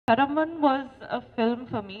Karaman was a film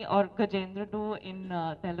for me, or Gajendrudu in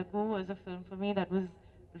Telugu was a film for me that was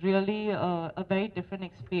really a very different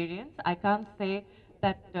experience. I can't say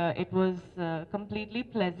that it was completely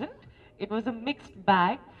pleasant. It was a mixed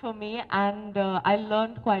bag for me, and I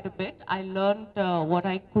learned quite a bit. I learned what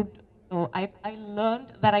I could. I learned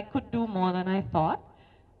that I could do more than I thought.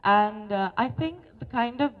 And I think the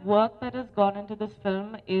kind of work that has gone into this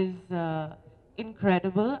film is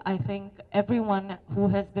incredible. I think everyone who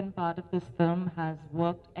has been part of this film has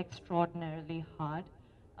worked extraordinarily hard,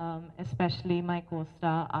 especially my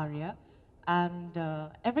co-star Arya, and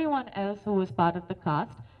everyone else who was part of the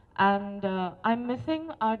cast. And I'm missing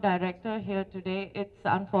our director here today. It's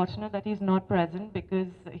unfortunate that he's not present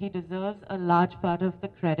because he deserves a large part of the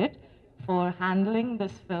credit for handling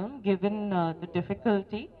this film, given the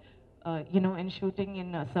difficulty, in shooting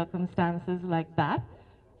in circumstances like that.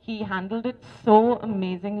 He handled it so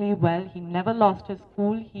amazingly well. He never lost his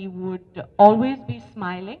cool. He would always be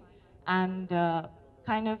smiling and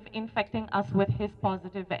kind of infecting us with his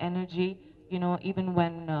positive energy, even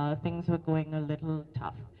when things were going a little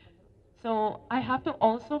tough. So I have to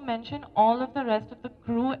also mention all of the rest of the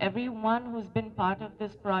crew, everyone who's been part of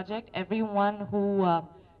this project, everyone who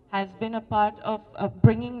has been a part of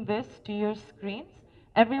bringing this to your screens.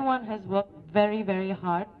 Everyone has worked very, very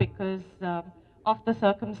hard because of the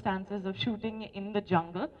circumstances of shooting in the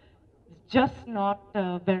jungle. It's just not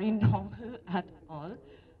very normal at all.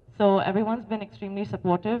 So everyone's been extremely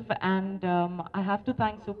supportive, and I have to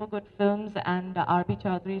thank Super Good Films and R.B.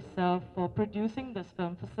 Chaudhary sir for producing this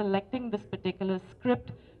film, for selecting this particular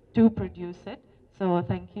script to produce it. So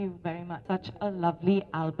thank you very much. Such a lovely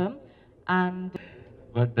album, and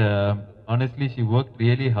But honestly, she worked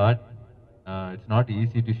really hard. It's not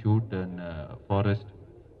easy to shoot in forest.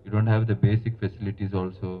 You don't have the basic facilities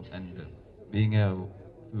also, and being a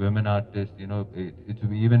women artist, it's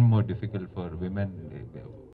even more difficult for women